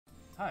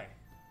Hi,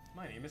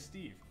 my name is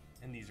Steve,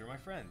 and these are my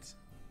friends.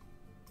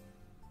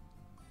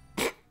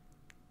 What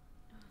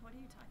are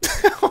you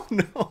talking about? Oh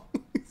no,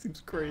 he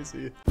seems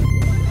crazy.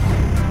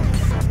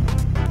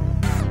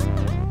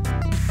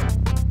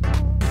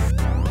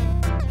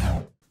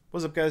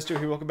 What's up guys, Joe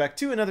here, welcome back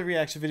to another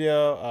reaction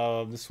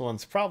video. This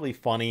one's probably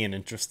funny and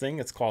interesting.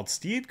 It's called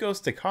Steve Goes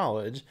to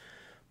College,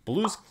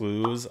 Blue's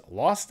Clues,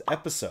 Lost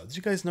Episode. Did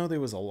you guys know there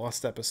was a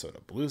lost episode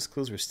of Blue's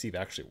Clues where Steve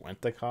actually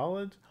went to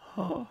college?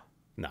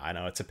 No, I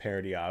know it's a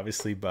parody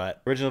obviously,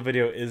 but original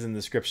video is in the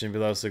description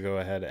below, so go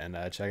ahead and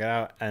check it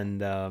out. And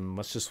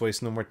let's just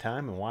waste no more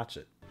time and watch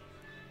it.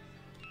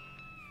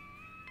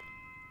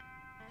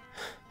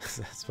 Is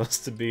that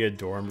supposed to be a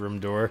dorm room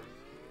door?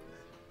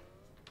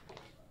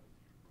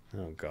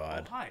 Oh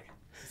god. Oh, hi,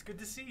 it's good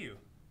to see you.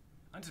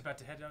 I'm just about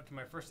to head out to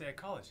my first day at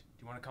college. Do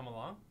you want to come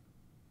along?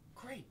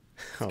 Great.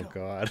 Oh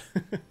god.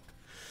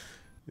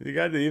 You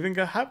got even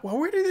got.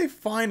 Where do they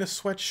find a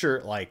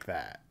sweatshirt like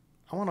that?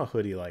 I want a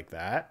hoodie like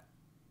that.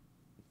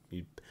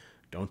 You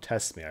don't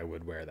test me. I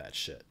would wear that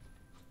shit.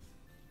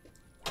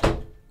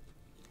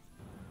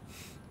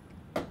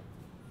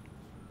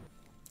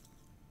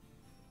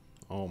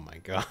 Oh my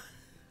god.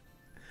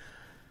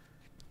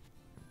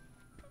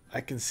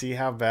 I can see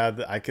how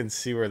bad. I can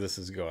see where this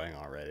is going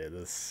already.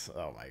 This.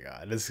 Oh my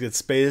god.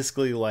 It's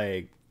basically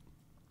like,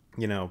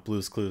 you know,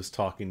 Blue's Clues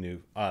talking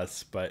to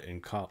us, but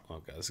in oh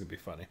god, this is gonna be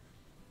funny.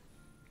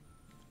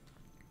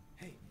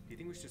 Hey, do you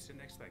think we should sit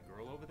next to that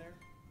girl over there?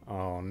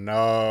 Oh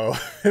no.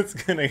 It's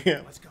gonna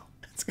get. Let's go.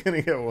 It's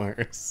gonna get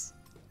worse.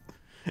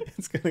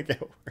 It's gonna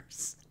get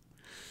worse.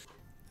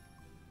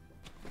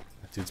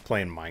 That dude's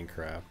playing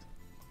Minecraft.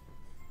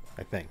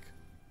 I think.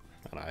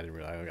 I don't know, I didn't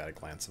really. I got a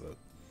glance of it.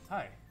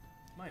 Hi,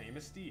 my name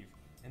is Steve,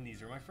 and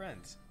these are my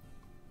friends.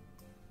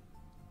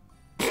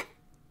 What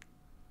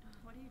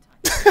are you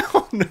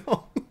talking about? Oh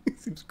no. He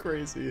seems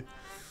crazy.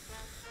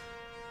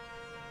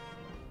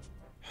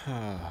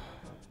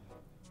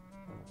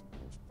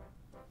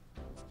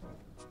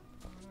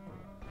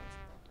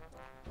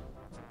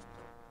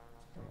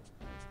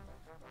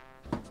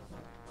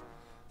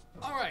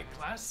 All right,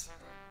 class.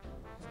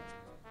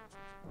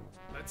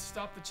 Let's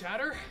stop the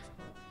chatter.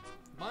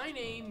 My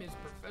name is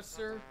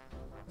Professor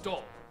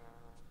Dole.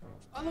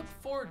 Looking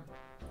forward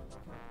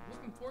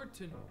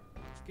to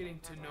getting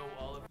to know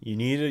all of You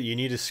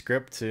need a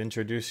script to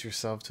introduce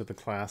yourself to the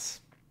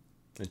class.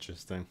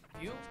 Interesting.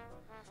 you.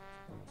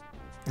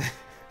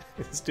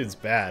 This dude's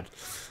bad.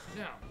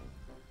 Now,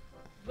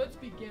 let's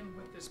begin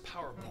with this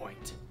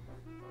PowerPoint.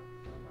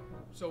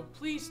 So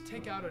please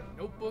take out a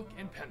notebook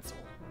and pencil.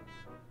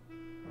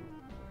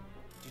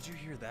 Did you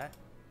hear that?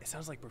 It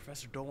sounds like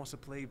Professor Dole wants to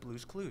play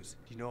Blue's Clues.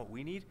 Do you know what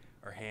we need?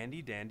 Our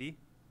handy dandy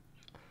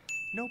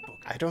notebook.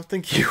 I don't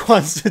think he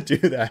wants to do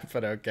that,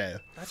 but okay.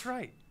 That's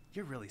right.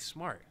 You're really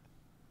smart.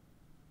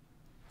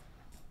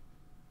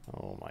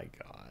 Oh my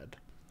god.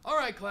 All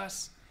right,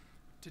 class.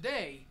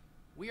 Today,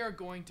 we are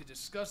going to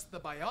discuss the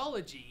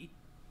biology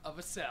of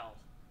a cell.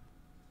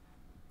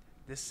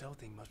 This cell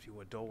thing must be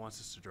what Dole wants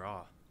us to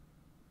draw.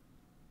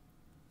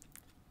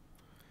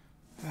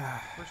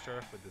 First, start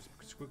off with this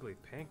squiggly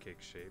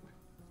pancake shape,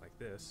 like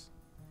this,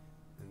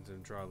 and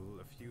then draw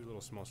a few little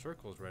small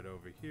circles right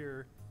over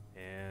here,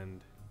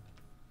 and...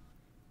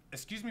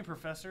 Excuse me,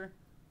 Professor.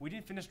 We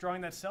didn't finish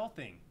drawing that cell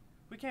thing.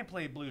 We can't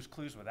play Blue's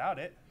Clues without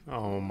it.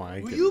 Oh my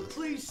god. Will you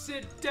please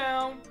sit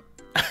down?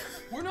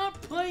 We're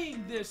not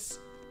playing this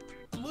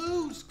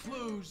Blue's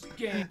Clues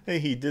game Hey,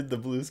 he did the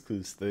Blue's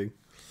Clues thing.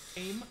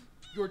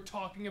 you're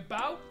talking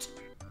about.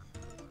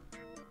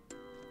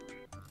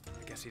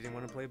 I guess he didn't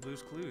want to play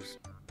Blue's Clues.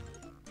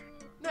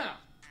 Now,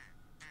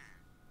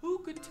 who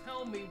could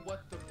tell me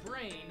what the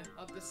brain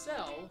of the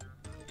cell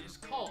is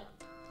called?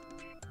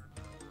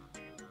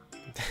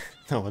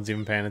 No one's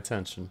even paying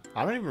attention.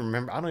 I don't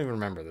even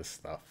remember this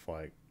stuff.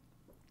 Like,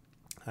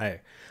 I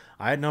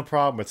had no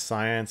problem with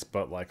science,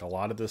 but like a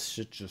lot of this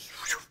shit just,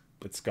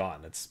 it's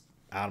gone. It's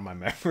out of my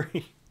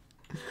memory.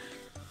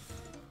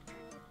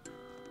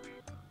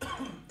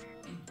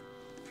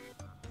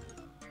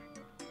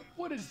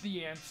 What is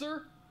the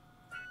answer?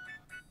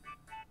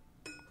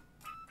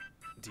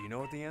 Do you know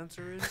what the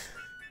answer is?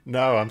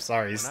 No, I'm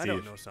sorry, When Steve. I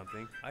don't know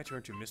something, I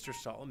turn to Mr.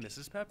 Salt and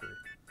Mrs. Pepper.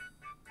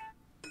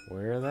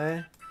 Where are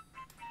they?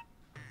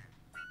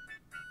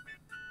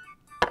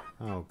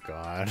 Oh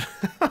god.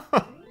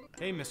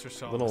 Hey, Mr.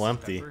 Salt. Little Mrs.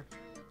 empty. Pepper.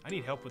 I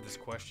need help with this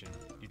question.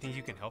 Do you think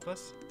you can help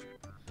us?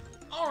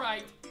 All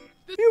right,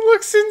 He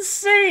looks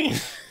insane.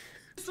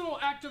 this little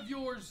act of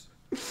yours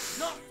is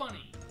not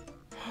funny.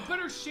 You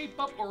better shape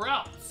up or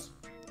else.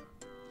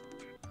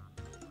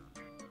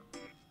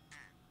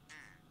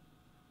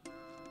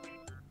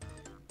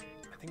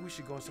 I think we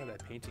should go inside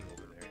that painting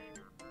over there.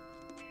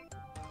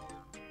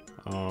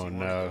 Oh Do you wanna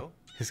no. go?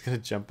 He's gonna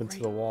jump into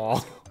Great. the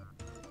wall.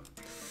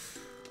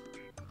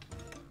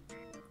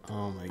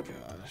 Oh my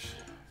gosh.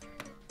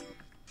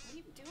 What are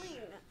you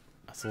doing?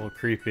 That's a little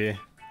creepy.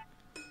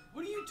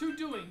 What are you two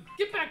doing?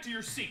 Get back to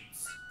your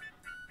seats.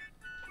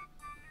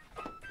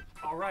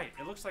 All right,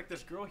 it looks like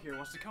this girl here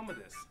wants to come with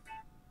us.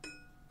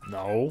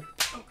 No.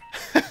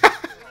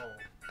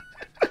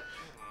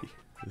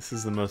 This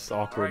is the most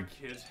awkward. Alright,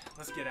 kids,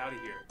 let's get out of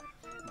here.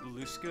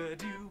 Beluska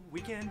do, we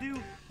can do.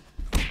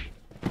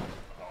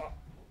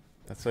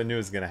 That's what I knew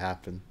was gonna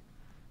happen.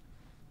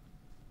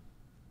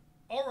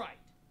 All right,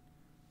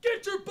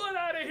 get your butt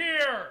out of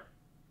here!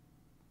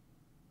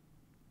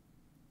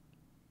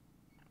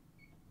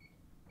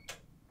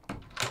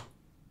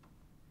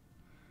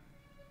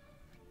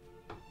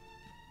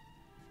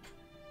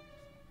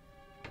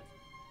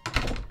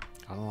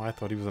 I don't know, I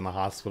thought he was in the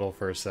hospital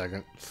for a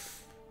second.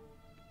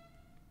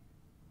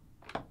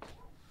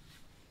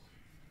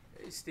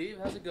 Hey Steve,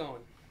 how's it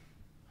going?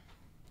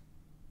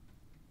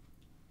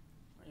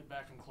 Are you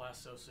back from class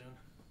so soon?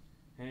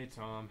 Hey,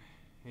 Tom.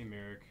 Hey,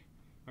 Merrick.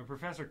 My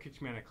professor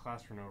kicked me out of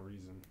class for no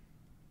reason.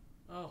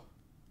 Oh,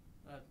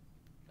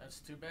 that's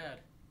too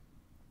bad.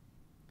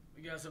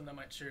 We got something that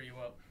might cheer you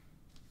up.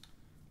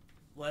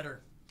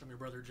 Letter from your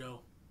brother Joe.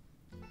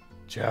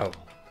 Joe.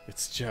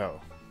 It's Joe.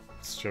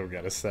 What's Joe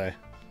gotta say?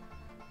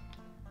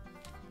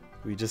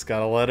 We just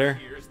got a letter.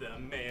 Here's the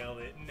mail,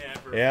 it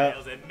never Yeah.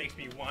 fails. It makes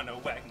me want to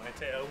wag my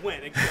tail.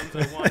 When it comes,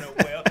 I want to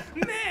wail.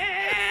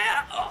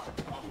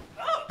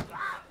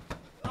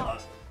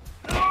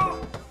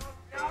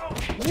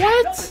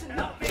 What?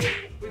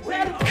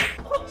 Why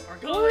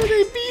Why are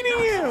they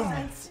beating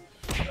him?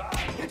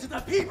 Get to the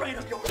pee brain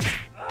of yours!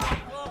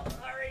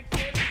 Alright,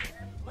 kid.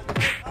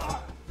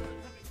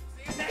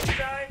 See you next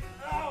time.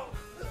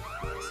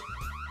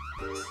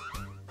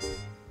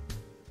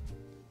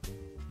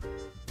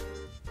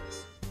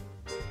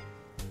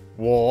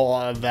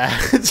 Well,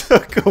 that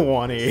took a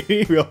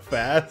 180 real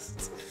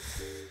fast.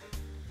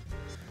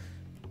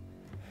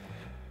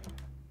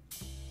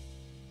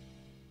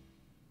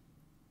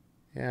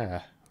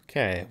 Yeah,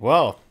 okay,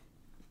 well,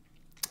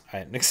 I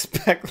didn't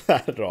expect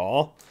that at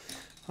all.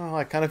 Oh,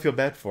 I kind of feel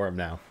bad for him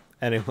now.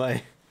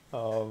 Anyway,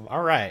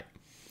 all right.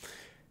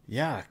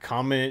 Yeah,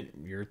 comment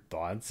your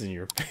thoughts and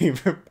your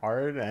favorite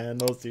part,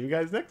 and I'll see you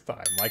guys next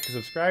time. Like and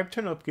subscribe,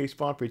 turn notification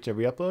on for each and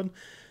every upload.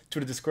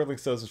 Twitter, Discord,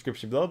 links to the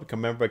description below. Become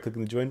a member by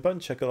clicking the join button.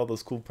 Check out all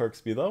those cool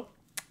perks below.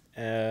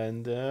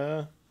 And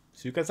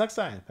see you guys next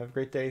time. Have a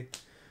great day.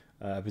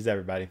 Peace,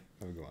 everybody.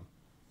 Have a good one.